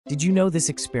Did you know this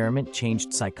experiment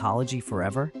changed psychology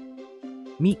forever?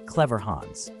 Meet Clever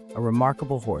Hans, a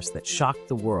remarkable horse that shocked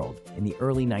the world in the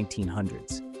early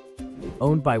 1900s.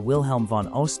 Owned by Wilhelm von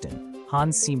Osten,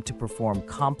 Hans seemed to perform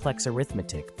complex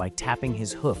arithmetic by tapping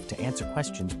his hoof to answer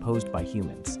questions posed by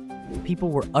humans. People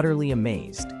were utterly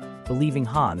amazed, believing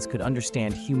Hans could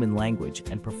understand human language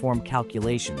and perform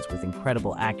calculations with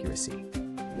incredible accuracy.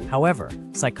 However,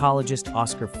 psychologist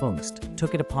Oscar Fungst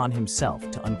took it upon himself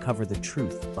to uncover the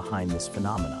truth behind this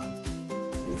phenomenon.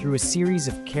 Through a series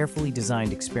of carefully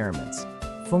designed experiments,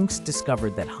 Fungst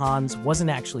discovered that Hans wasn't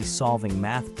actually solving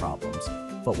math problems,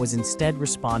 but was instead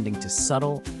responding to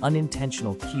subtle,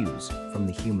 unintentional cues from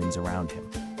the humans around him.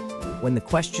 When the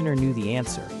questioner knew the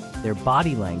answer, their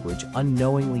body language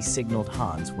unknowingly signaled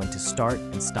Hans when to start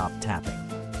and stop tapping.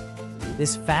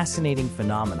 This fascinating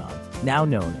phenomenon, now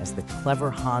known as the Clever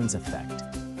Hans effect,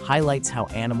 highlights how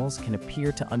animals can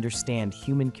appear to understand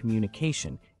human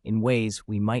communication in ways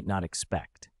we might not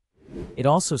expect. It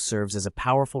also serves as a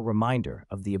powerful reminder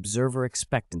of the observer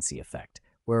expectancy effect,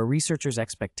 where a researcher's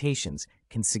expectations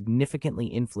can significantly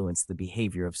influence the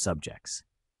behavior of subjects.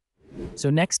 So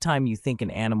next time you think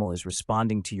an animal is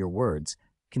responding to your words,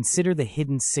 consider the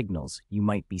hidden signals you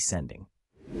might be sending.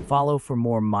 Follow for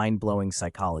more mind-blowing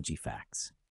psychology facts.